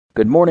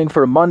Good morning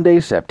for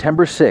Monday,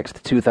 September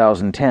 6th,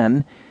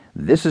 2010.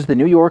 This is the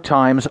New York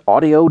Times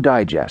Audio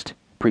Digest,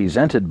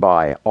 presented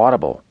by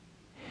Audible.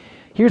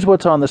 Here's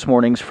what's on this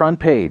morning's front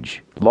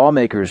page.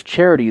 Lawmakers'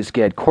 charities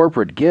get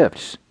corporate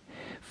gifts.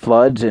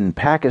 Floods in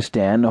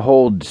Pakistan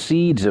hold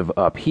seeds of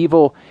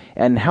upheaval,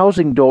 and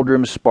housing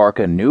doldrums spark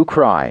a new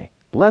cry.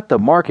 Let the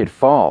market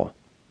fall.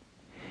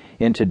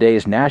 In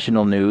today's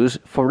national news,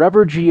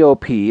 forever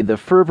GOP, the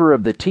fervor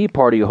of the Tea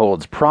Party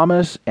holds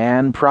promise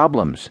and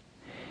problems.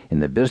 In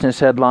the business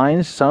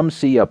headlines, some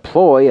see a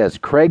ploy as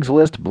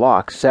Craigslist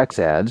blocks sex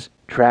ads,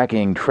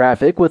 tracking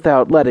traffic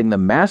without letting the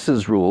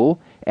masses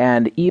rule,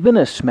 and even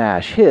a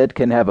smash hit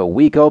can have a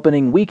weak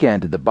opening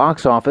weekend at the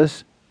box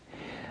office.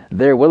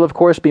 There will, of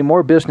course, be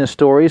more business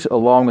stories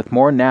along with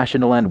more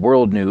national and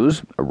world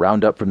news, a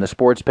roundup from the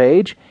sports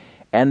page,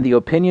 and the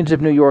opinions of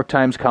New York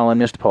Times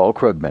columnist Paul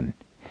Krugman.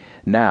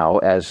 Now,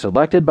 as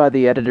selected by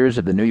the editors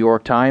of the New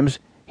York Times,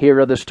 here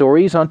are the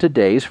stories on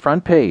today's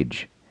front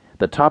page.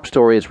 The top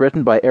story is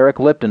written by Eric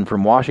Lipton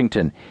from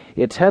Washington.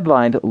 It's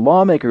headlined,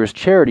 Lawmakers'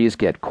 Charities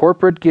Get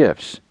Corporate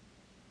Gifts.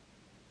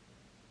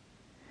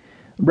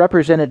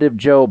 Representative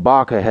Joe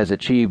Baca has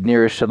achieved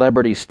near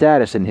celebrity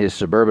status in his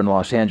suburban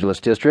Los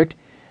Angeles district,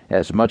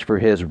 as much for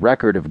his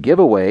record of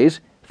giveaways,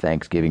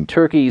 Thanksgiving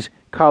turkeys,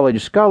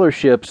 college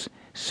scholarships,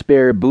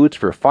 spare boots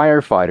for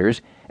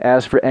firefighters,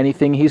 as for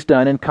anything he's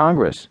done in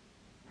Congress.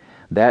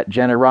 That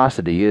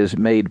generosity is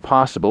made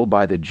possible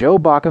by the Joe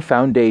Baca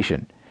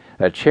Foundation,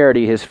 a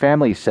charity his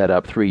family set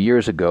up 3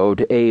 years ago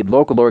to aid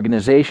local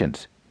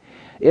organizations.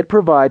 It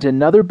provides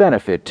another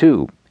benefit,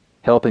 too,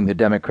 helping the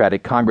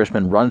Democratic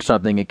congressman run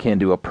something akin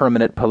to a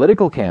permanent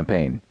political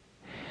campaign.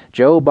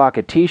 Joe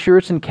Baca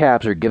t-shirts and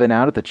caps are given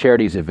out at the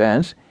charity's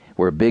events,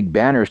 where big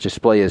banners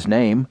display his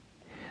name.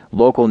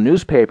 Local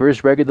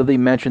newspapers regularly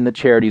mention the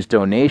charity's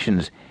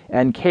donations,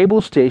 and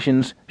cable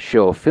stations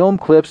show film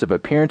clips of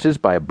appearances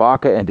by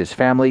Baca and his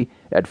family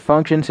at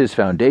functions his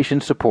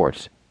foundation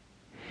supports.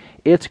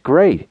 "It's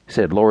great,"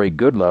 said Lori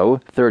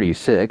Goodlow,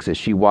 36, as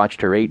she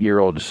watched her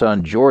 8-year-old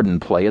son Jordan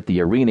play at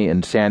the arena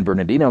in San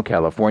Bernardino,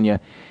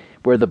 California,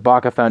 where the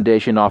Baca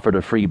Foundation offered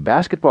a free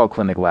basketball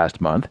clinic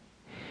last month.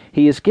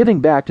 "He is giving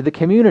back to the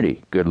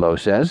community," Goodlow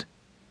says.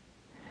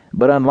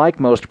 But unlike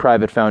most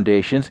private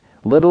foundations,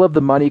 little of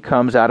the money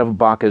comes out of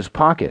Baca's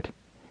pocket.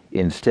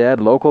 Instead,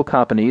 local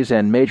companies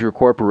and major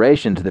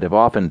corporations that have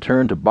often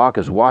turned to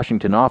Baca's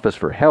Washington office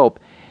for help,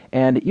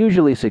 and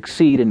usually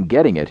succeed in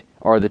getting it,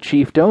 are the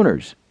chief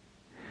donors.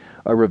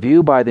 A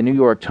review by the New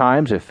York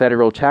Times of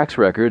federal tax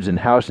records and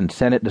House and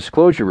Senate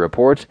disclosure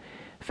reports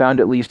found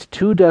at least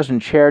 24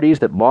 charities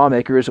that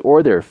lawmakers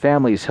or their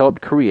families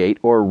helped create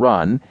or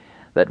run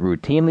that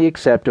routinely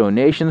accept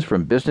donations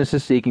from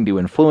businesses seeking to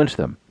influence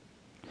them.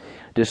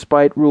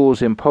 Despite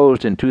rules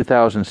imposed in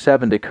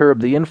 2007 to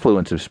curb the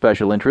influence of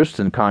special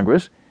interests in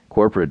Congress,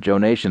 corporate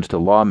donations to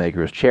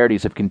lawmakers'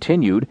 charities have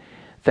continued,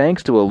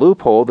 thanks to a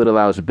loophole that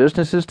allows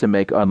businesses to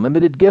make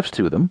unlimited gifts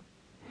to them.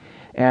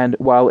 And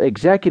while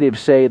executives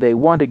say they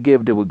want to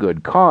give to a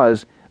good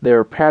cause,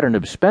 their pattern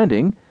of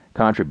spending,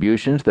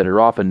 contributions that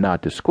are often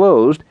not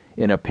disclosed,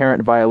 in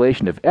apparent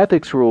violation of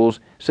ethics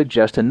rules,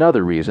 suggest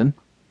another reason.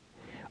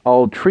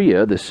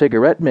 Altria, the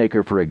cigarette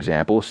maker, for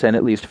example, sent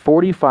at least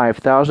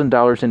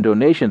 $45,000 in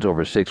donations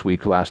over 6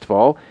 weeks last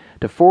fall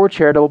to 4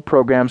 charitable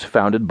programs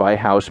founded by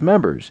House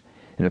members,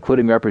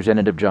 including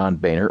Representative John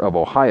Boehner of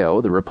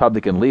Ohio, the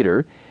Republican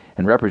leader,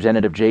 and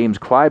Representative James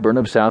Clyburn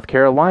of South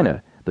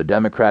Carolina, the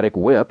Democratic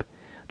whip,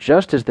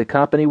 just as the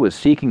company was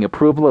seeking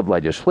approval of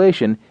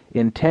legislation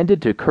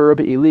intended to curb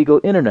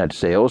illegal internet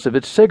sales of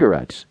its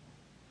cigarettes.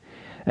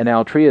 An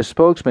Altria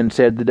spokesman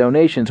said the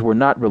donations were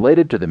not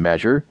related to the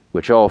measure,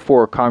 which all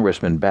 4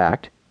 congressmen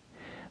backed.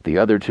 The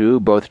other 2,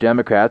 both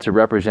Democrats, are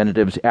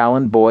Representatives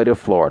Alan Boyd of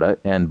Florida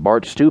and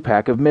Bart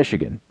Stupak of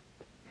Michigan.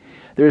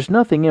 "There's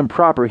nothing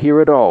improper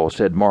here at all,"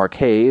 said Mark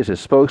Hayes, a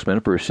spokesman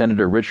for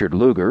Senator Richard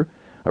Lugar,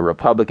 a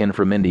Republican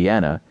from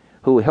Indiana,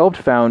 who helped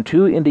found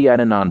 2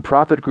 Indiana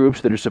nonprofit groups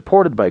that are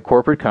supported by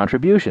corporate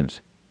contributions.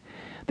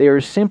 "They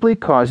are simply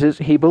causes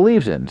he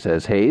believes in,"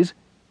 says Hayes.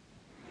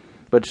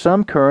 But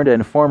some current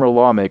and former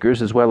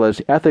lawmakers, as well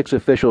as ethics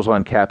officials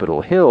on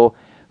Capitol Hill,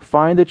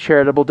 find the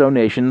charitable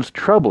donations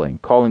troubling,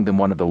 calling them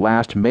one of the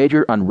last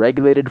major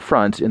unregulated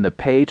fronts in the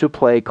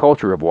pay-to-play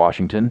culture of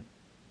Washington.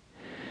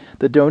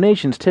 The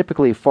donations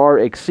typically far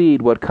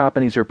exceed what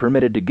companies are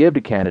permitted to give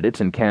to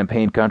candidates in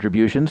campaign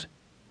contributions.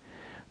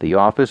 The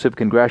Office of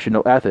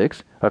Congressional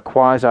Ethics, a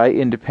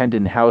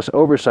quasi-independent House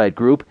oversight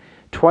group,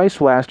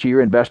 twice last year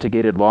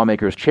investigated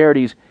lawmakers'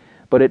 charities,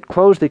 but it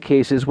closed the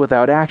cases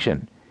without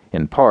action,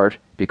 in part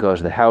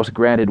because the House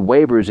granted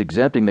waivers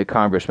exempting the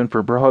congressman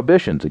from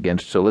prohibitions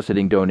against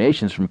soliciting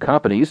donations from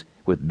companies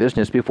with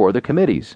business before the committees.